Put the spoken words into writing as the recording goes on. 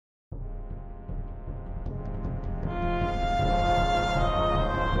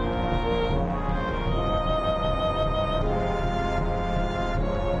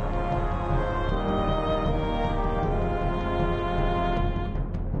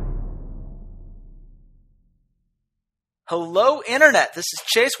Hello, Internet. This is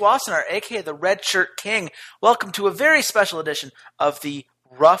Chase Wassenaar, a.k.a. the Red Shirt King. Welcome to a very special edition of the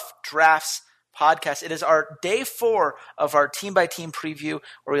Rough Drafts podcast. It is our day 4 of our team-by-team preview,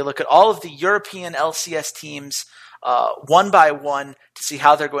 where we look at all of the European LCS teams one by one to see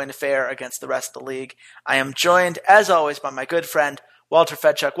how they're going to fare against the rest of the league. I am joined, as always, by my good friend, Walter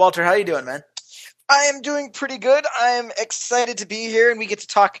Fedchuk. Walter, how you doing, man? I am doing pretty good. I am excited to be here, and we get to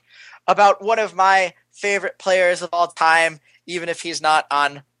talk about one of my favorite players of all time, even if he's not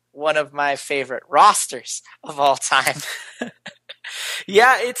on one of my favorite rosters of all time.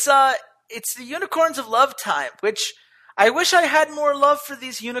 Yeah, it's the Unicorns of Love time, which I wish I had more love for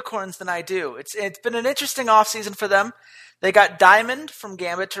these unicorns than I do. It's been an interesting offseason for them. They got Diamond from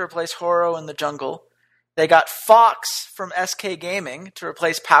Gambit to replace Horo in the jungle. They got Fox from SK Gaming to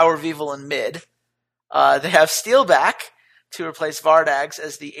replace Power Weevil in mid. They have Steelback to replace Vardags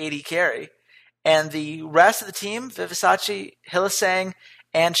as the AD carry. And the rest of the team, Vivisachi, Hylissang,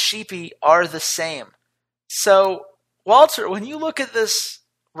 and Sheepy, are the same. So, Walter, when you look at this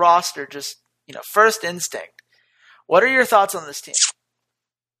roster, just, first instinct, what are your thoughts on this team?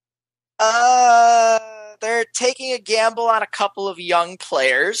 They're taking a gamble on a couple of young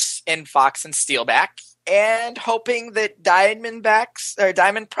players in Fox and Steelback, and hoping that Diamond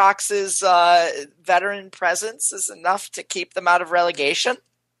Prox's veteran presence is enough to keep them out of relegation.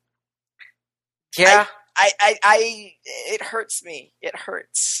 Yeah. It hurts me. It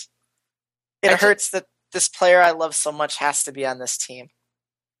hurts. It hurts that this player I love so much has to be on this team.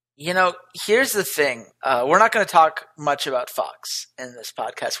 Here's the thing. We're not going to talk much about Fox in this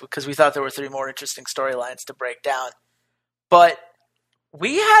podcast because we thought there were 3 more interesting storylines to break down. But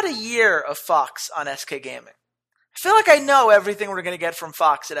we had a year of Fox on SK Gaming. I feel like I know everything we're going to get from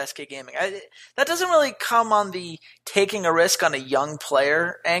Fox at SK Gaming. That doesn't really come on the taking a risk on a young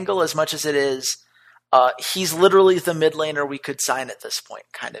player angle as much as it is he's literally the mid laner we could sign at this point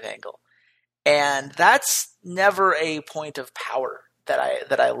kind of angle. And that's never a point of power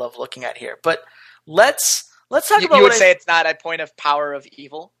that I love looking at here. But let's talk about. You would say it's not a point of power of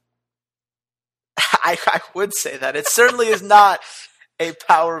evil? I would say that. It certainly is not a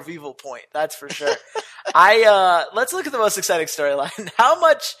power of evil point, that's for sure. Let's look at the most exciting storyline. How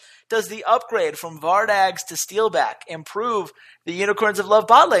much does the upgrade from Vardags to Steelback improve the Unicorns of Love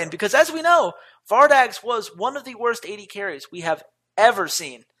bot lane? Because as we know, Vardags was one of the worst AD carries we have ever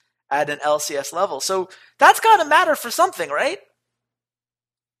seen at an LCS level. So that's got to matter for something, right?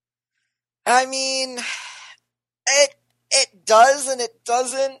 I mean, it does and it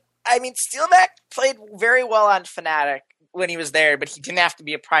doesn't. I mean, Steelback played very well on Fnatic when he was there, but he didn't have to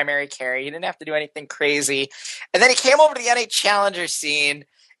be a primary carry. He didn't have to do anything crazy. And then he came over to the NA Challenger scene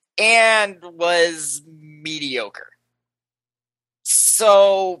and was mediocre.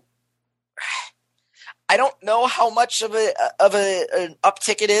 So I don't know how much of an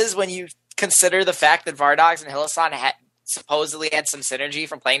uptick it is when you consider the fact that Vardags and Hylissang supposedly had some synergy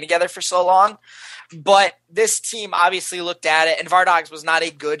from playing together for so long. But this team obviously looked at it, and Vardags was not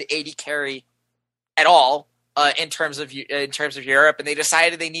a good AD carry at all. In terms of Europe, and they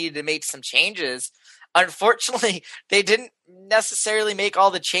decided they needed to make some changes. Unfortunately, they didn't necessarily make all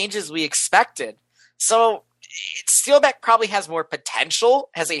the changes we expected. So Steelback probably has more potential,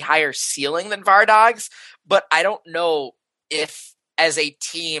 has a higher ceiling than Vardags, but I don't know if, as a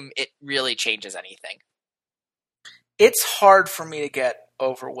team, it really changes anything. It's hard for me to get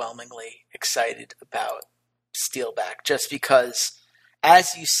overwhelmingly excited about Steelback, just because,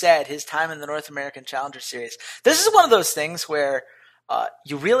 as you said, his time in the North American Challenger Series, this is one of those things where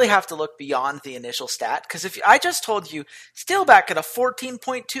you really have to look beyond the initial stat. Because if I just told you Steelback at a 14.2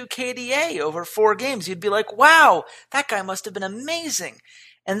 KDA over 4 games, you'd be like, wow, that guy must have been amazing.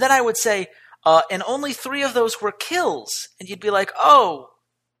 And then I would say, and only 3 of those were kills. And you'd be like, oh,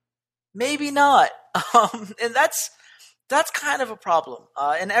 maybe not. And that's kind of a problem.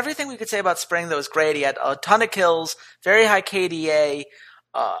 And everything we could say about Spring, though, is great. He had a ton of kills, very high KDA.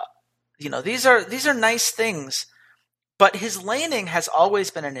 These are nice things. But his laning has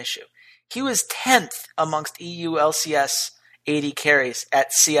always been an issue. He was 10th amongst EU LCS AD carries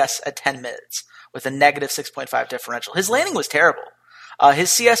at CS at 10 minutes with a negative 6.5 differential. His laning was terrible.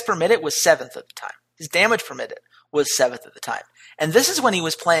 His CS per minute was 7th at the time. His damage per minute was 7th at the time. And this is when he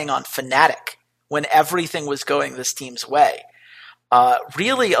was playing on Fnatic, when everything was going this team's way.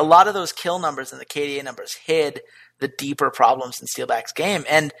 Really, a lot of those kill numbers and the KDA numbers hid the deeper problems in Steelback's game.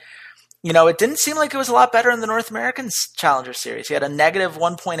 And, it didn't seem like it was a lot better in the North American Challenger Series. He had a negative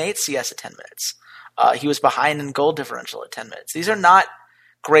 1.8 CS at 10 minutes. He was behind in gold differential at 10 minutes. These are not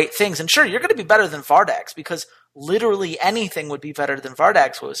great things. And sure, you're going to be better than Vardags because literally anything would be better than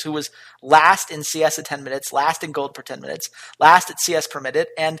Vardag's was, who was last in CS at 10 minutes, last in gold per 10 minutes, last at CS per minute,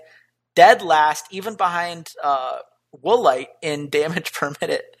 and dead last, even behind Woolite in damage per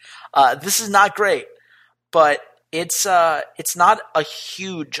minute. This is not great, but it's not a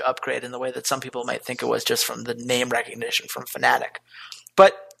huge upgrade in the way that some people might think it was just from the name recognition from Fnatic.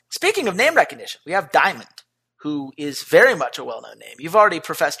 But speaking of name recognition, we have Diamond, who is very much a well-known name. You've already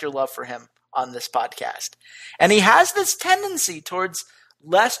professed your love for him on this podcast. And he has this tendency towards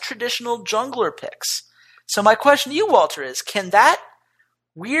less traditional jungler picks. So my question to you, Walter, is can that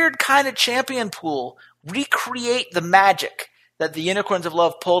weird kind of champion pool recreate the magic that the Unicorns of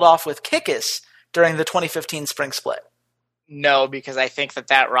Love pulled off with Kikis during the 2015 spring split? No, because I think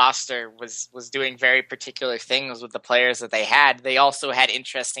that roster was doing very particular things with the players that they had. They also had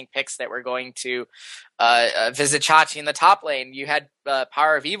interesting picks that were going to visit Chachi in the top lane. You had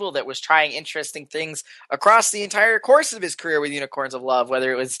Power of Evil that was trying interesting things across the entire course of his career with Unicorns of Love,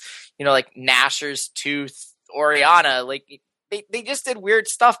 whether it was, like Nashor's Tooth, Orianna. Like, they just did weird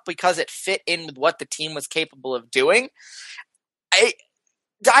stuff because it fit in with what the team was capable of doing.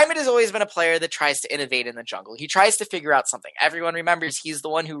 Diamond has always been a player that tries to innovate in the jungle. He tries to figure out something. Everyone remembers he's the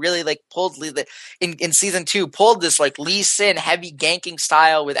one who really pulled in season 2, pulled this Lee Sin heavy ganking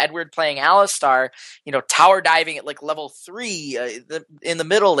style with Edward playing Alistar, tower diving at level 3 in the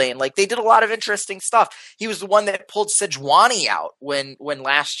middle lane. They did a lot of interesting stuff. He was the one that pulled Sejuani out when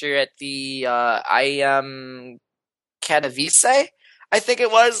last year at the IM Katowice, I think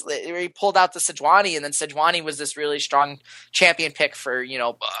it was, where he pulled out the Sejuani, and then Sejuani was this really strong champion pick for,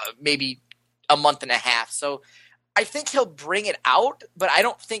 maybe a month and a half. So I think he'll bring it out, but I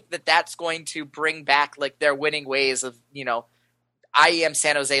don't think that that's going to bring back their winning ways of, IEM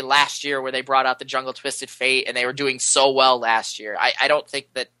San Jose last year, where they brought out the Jungle Twisted Fate and they were doing so well last year. I don't think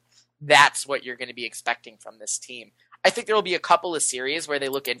that that's what you're going to be expecting from this team. I think there will be a couple of series where they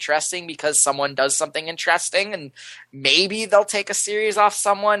look interesting because someone does something interesting, and maybe they'll take a series off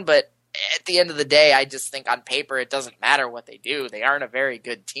someone, but at the end of the day, I just think on paper it doesn't matter what they do. They aren't a very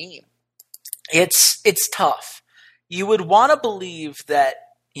good team. It's tough. You would want to believe that,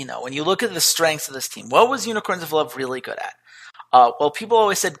 when you look at the strengths of this team, what was Unicorns of Love really good at? Well, people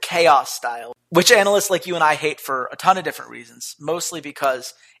always said chaos style, which analysts like you and I hate for a ton of different reasons, mostly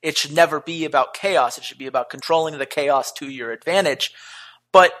because it should never be about chaos. It should be about controlling the chaos to your advantage.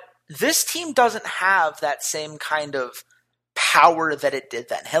 But this team doesn't have that same kind of power that it did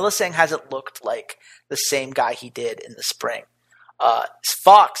then. Hylissang hasn't looked like the same guy he did in the spring.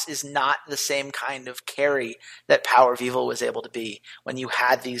 Fox is not the same kind of carry that Power of Evil was able to be when you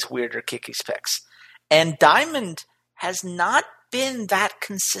had these weirder Kikis picks. And Diamond has not been that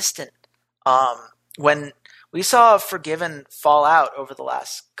consistent. When we saw Forgiven fall out over the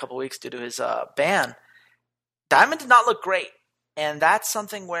last couple weeks due to his ban, Diamond did not look great. And that's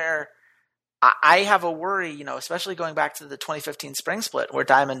something where I have a worry, especially going back to the 2015 spring split where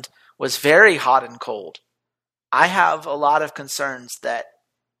Diamond was very hot and cold. I have a lot of concerns that,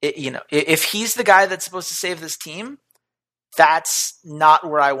 if he's the guy that's supposed to save this team, that's not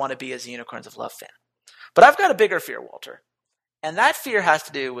where I want to be as a Unicorns of Love fan. But I've got a bigger fear, Walter. And that fear has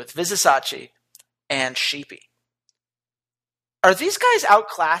to do with Vizisachi and Sheepy. Are these guys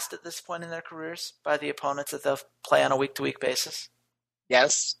outclassed at this point in their careers by the opponents that they'll play on a week-to-week basis?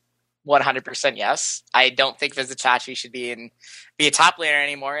 Yes. 100% yes. I don't think Vizisachi should be a top laner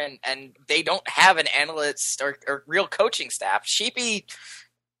anymore, and they don't have an analyst or real coaching staff. Sheepy,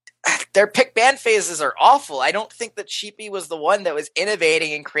 their pick ban phases are awful. I don't think that Sheepy was the one that was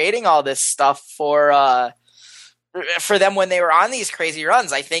innovating and creating all this stuff for them when they were on these crazy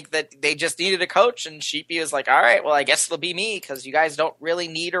runs. I think that they just needed a coach, and Sheepy was like, all right, well, I guess it'll be me because you guys don't really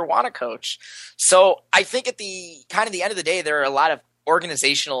need or want a coach. So I think at the end of the day, there are a lot of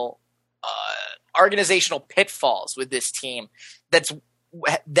organizational pitfalls with this team.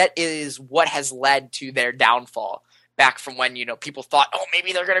 That is what has led to their downfall. Back from when, people thought, oh,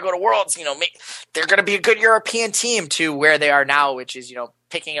 maybe they're going to go to Worlds, they're going to be a good European team, to where they are now, which is,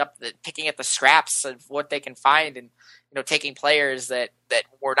 picking at the scraps of what they can find, and, taking players that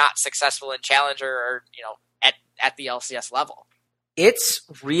were not successful in Challenger or, at the LCS level. It's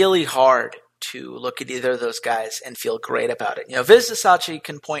really hard to look at either of those guys and feel great about it. Vizisachi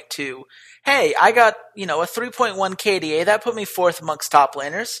can point to, hey, I got, a 3.1 KDA. That put me 4th amongst top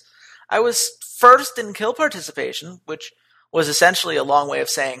laners. I was 1st in kill participation, which was essentially a long way of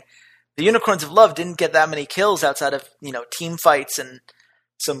saying the Unicorns of Love didn't get that many kills outside of, team fights and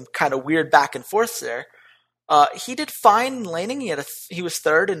some kind of weird back and forths there. He did fine in laning. He was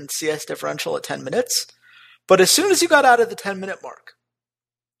 3rd in CS differential at 10 minutes. But as soon as you got out of the 10-minute mark,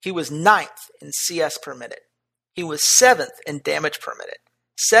 he was 9th in CS per minute. He was 7th in damage per minute,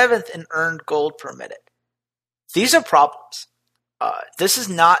 7th in earned gold per minute. These are problems. This is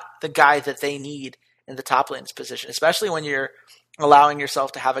not the guy that they need in the top lane's position, especially when you're allowing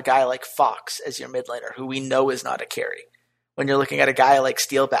yourself to have a guy like Fox as your mid laner, who we know is not a carry. When you're looking at a guy like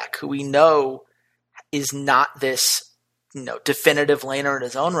Steelback, who we know is not this, definitive laner in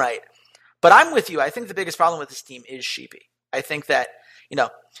his own right. But I'm with you. I think the biggest problem with this team is Sheepy. I think that,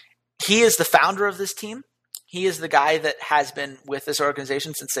 he is the founder of this team. He is the guy that has been with this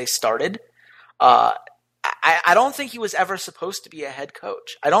organization since they started. I don't think he was ever supposed to be a head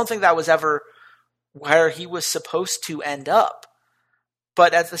coach. I don't think that was ever where he was supposed to end up.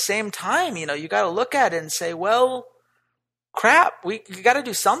 But at the same time, you got to look at it and say, well, crap, you got to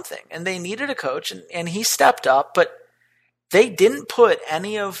do something. And they needed a coach, and he stepped up, but they didn't put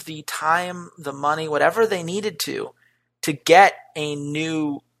any of the time, the money, whatever they needed to get a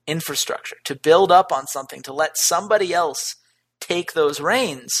new infrastructure, to build up on something, to let somebody else take those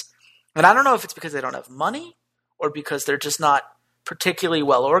reins. And I don't know if it's because they don't have money or because they're just not particularly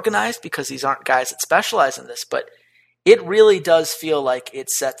well organized, because these aren't guys that specialize in this, but it really does feel like it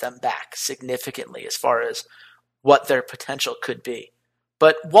set them back significantly as far as what their potential could be.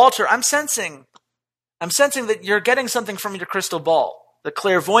 But Walter, I'm sensing that you're getting something from your crystal ball. The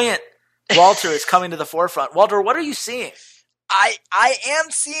clairvoyant Walter is coming to the forefront. Walter, what are you seeing? I am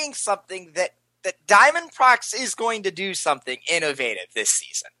seeing something that Diamond Prox is going to do something innovative this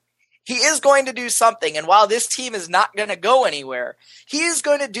season. He is going to do something, and while this team is not going to go anywhere, he is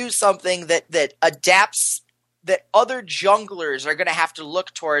going to do something that adapts, that other junglers are going to have to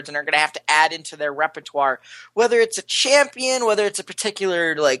look towards and are going to have to add into their repertoire, whether it's a champion, whether it's a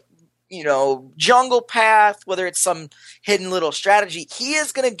particular, jungle path, whether it's some hidden little strategy. He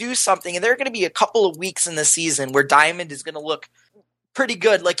is going to do something, and there are going to be a couple of weeks in the season where Diamond is going to look pretty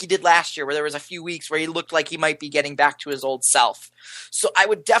good like he did last year, where there was a few weeks where he looked like he might be getting back to his old self. So I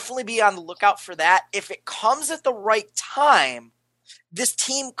would definitely be on the lookout for that. If it comes at the right time, this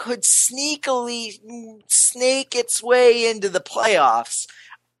team could sneakily snake its way into the playoffs.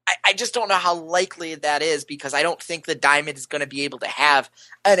 I just don't know how likely that is, because I don't think the Diamond is going to be able to have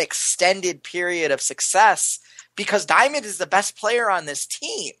an extended period of success, because Diamond is the best player on this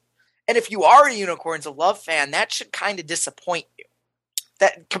team. And if you are a Unicorns of Love fan, that should kind of disappoint you,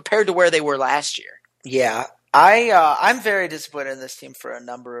 that compared to where they were last year. Yeah, I'm very disappointed in this team for a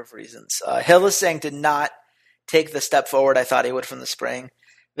number of reasons. Hylissang did not take the step forward I thought he would from the spring.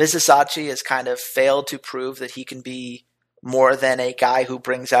 Vizisachi has kind of failed to prove that he can be more than a guy who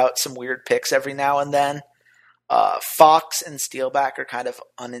brings out some weird picks every now and then. Fox and Steelback are kind of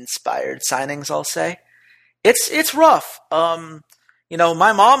uninspired signings, I'll say. It's rough. My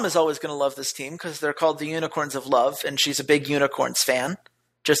mom is always going to love this team because they're called the Unicorns of Love, and she's a big Unicorns fan.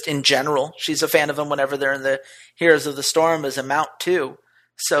 Just in general, she's a fan of them whenever they're in the Heroes of the Storm as a mount too.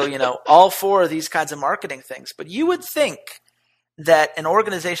 So, all for these kinds of marketing things. But you would think that an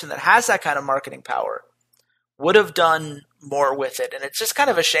organization that has that kind of marketing power would have done more with it. And it's just kind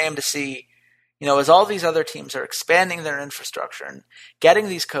of a shame to see, as all these other teams are expanding their infrastructure and getting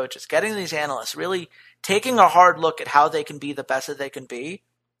these coaches, getting these analysts, really taking a hard look at how they can be the best that they can be.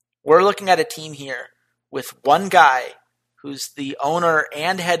 We're looking at a team here with one guy who's the owner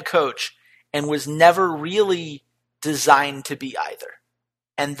and head coach and was never really designed to be either.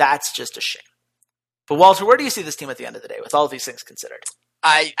 And that's just a shame. But Walter, where do you see this team at the end of the day with all of these things considered?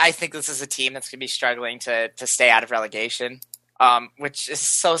 I think this is a team that's going to be struggling to stay out of relegation, which is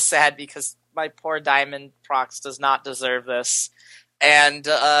so sad because my poor Diamond Prox does not deserve this. And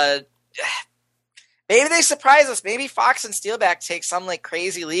maybe they surprise us. Maybe Fox and Steelback take some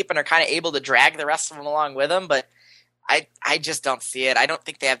crazy leap and are kind of able to drag the rest of them along with them, but I just don't see it. I don't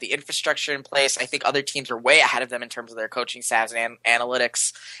think they have the infrastructure in place. I think other teams are way ahead of them in terms of their coaching staffs and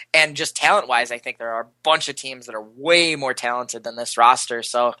analytics. And just talent-wise, I think there are a bunch of teams that are way more talented than this roster.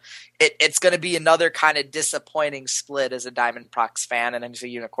 So it's going to be another kind of disappointing split as a Diamond Prox fan and as a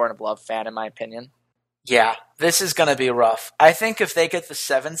Unicorn of Love fan, in my opinion. Yeah, this is going to be rough. I think if they get the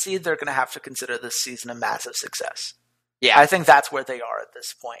 7 seed, they're going to have to consider this season a massive success. Yeah, I think that's where they are at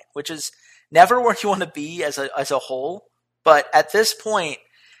this point, which is never where you want to be as a whole. But at this point,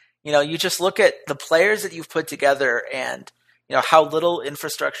 you just look at the players that you've put together and, how little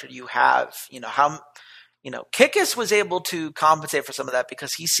infrastructure you have, how, Kikis was able to compensate for some of that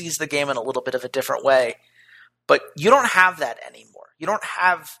because he sees the game in a little bit of a different way. But you don't have that anymore. You don't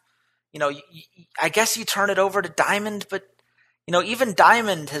have, I guess you turn it over to Diamond, but, even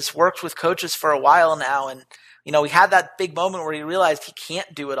Diamond has worked with coaches for a while now. And, we had that big moment where he realized he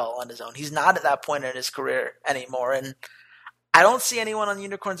can't do it all on his own. He's not at that point in his career anymore. And I don't see anyone on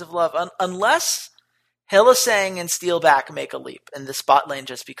Unicorns of Love unless Hylissang and Steelback make a leap, and the spot lane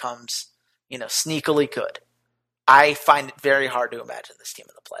just becomes, sneakily good. I find it very hard to imagine this team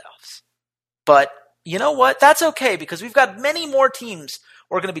in the playoffs. But you know what? That's okay, because we've got many more teams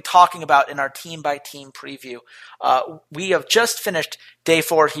we're going to be talking about in our team-by-team preview. We have just finished Day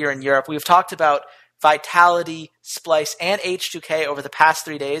 4 here in Europe. We've talked about Vitality, Splice, and H2K over the past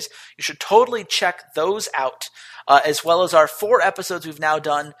 3 days. You should totally check those out, as well as our 4 episodes we've now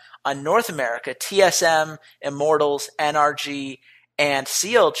done on North America, TSM, Immortals, NRG, and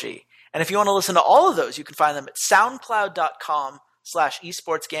CLG. And if you want to listen to all of those, you can find them at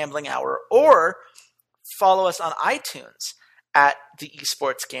soundcloud.com/esportsgamblinghour, or follow us on iTunes at the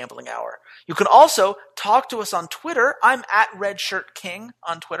Esports Gambling Hour. You can also talk to us on Twitter. I'm at RedShirtKing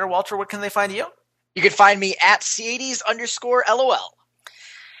on Twitter. Walter, where can they find you? You can find me at C80s_LOL.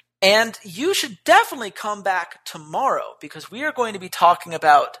 And you should definitely come back tomorrow, because we are going to be talking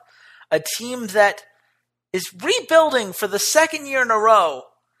about a team that is rebuilding for the second year in a row.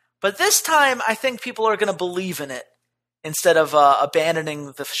 But this time, I think people are going to believe in it instead of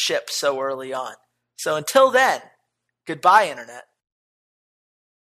abandoning the ship so early on. So until then, goodbye, Internet.